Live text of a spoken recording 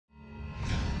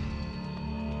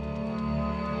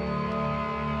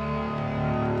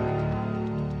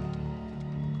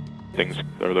Things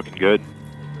are looking good.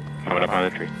 Coming up on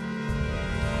entry.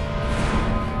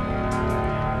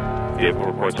 Vehicle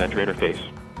reports entry interface.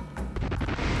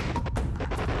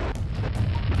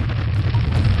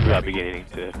 We are beginning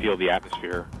to feel the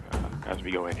atmosphere as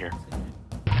we go in here.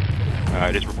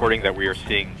 It is reporting that we are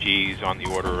seeing G's on the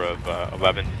order of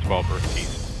 11 to 12 Earth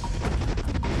G's.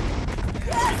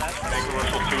 Tank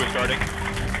reversal 2 is starting.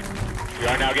 We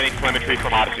are now getting telemetry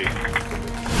from Odyssey.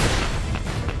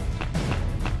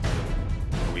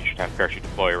 We should have parachute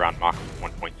deploy around Mach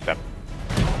 1.7.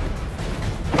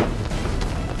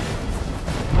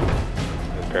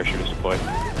 The parachute is deployed.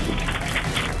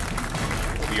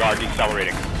 We are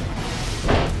decelerating.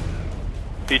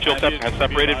 Heat chill has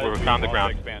separated. We're found the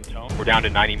ground. We're down to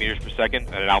 90 meters per second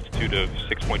at an altitude of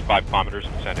 6.5 kilometers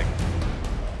and descending.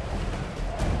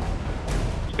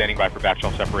 Standing by for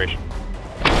backshell separation.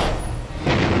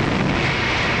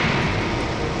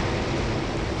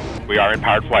 We are in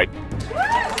powered flight.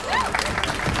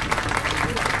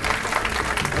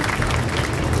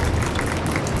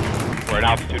 We're at an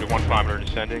altitude of 1 kilometer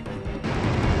descending.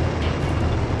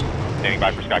 Standing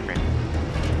by for sky crane.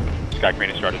 Sky crane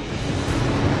is started.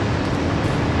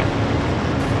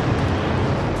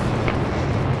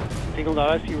 Signal to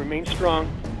us, you remain strong.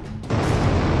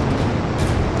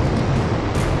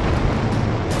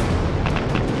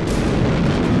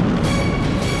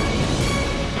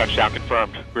 Touchdown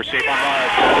confirmed. We're safe on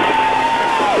Mars.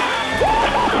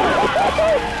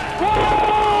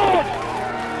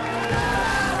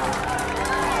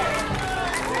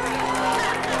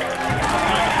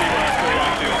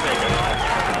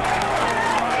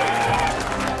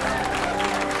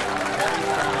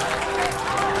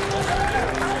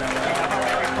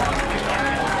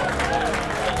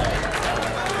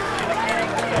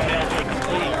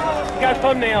 Got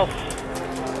thumbnails.